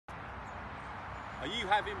Are you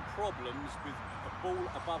having problems with a ball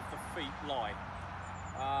above the feet lie?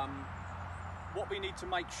 What we need to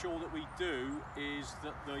make sure that we do is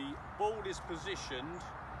that the ball is positioned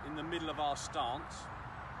in the middle of our stance.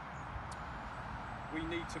 We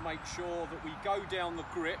need to make sure that we go down the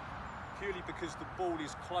grip purely because the ball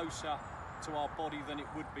is closer to our body than it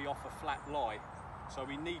would be off a flat lie. So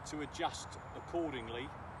we need to adjust accordingly.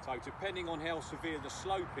 So depending on how severe the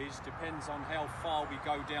slope is, depends on how far we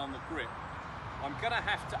go down the grip. I'm going to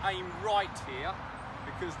have to aim right here,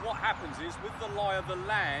 because what happens is with the lie of the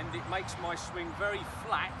land, it makes my swing very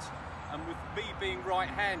flat, and with me being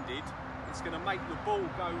right-handed, it's going to make the ball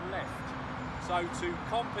go left. So to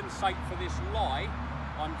compensate for this lie,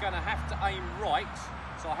 I'm going to have to aim right.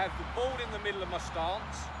 So I have the ball in the middle of my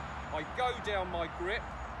stance, I go down my grip,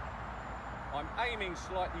 I'm aiming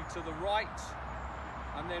slightly to the right,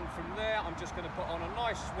 and then from there I'm just going to put on a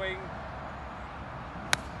nice swing.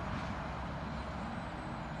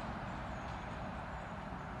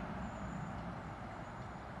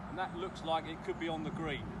 And that looks like it could be on the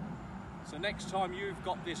green. So next time you've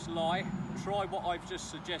got this lie, try what I've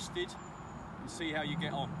just suggested and see how you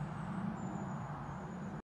get on.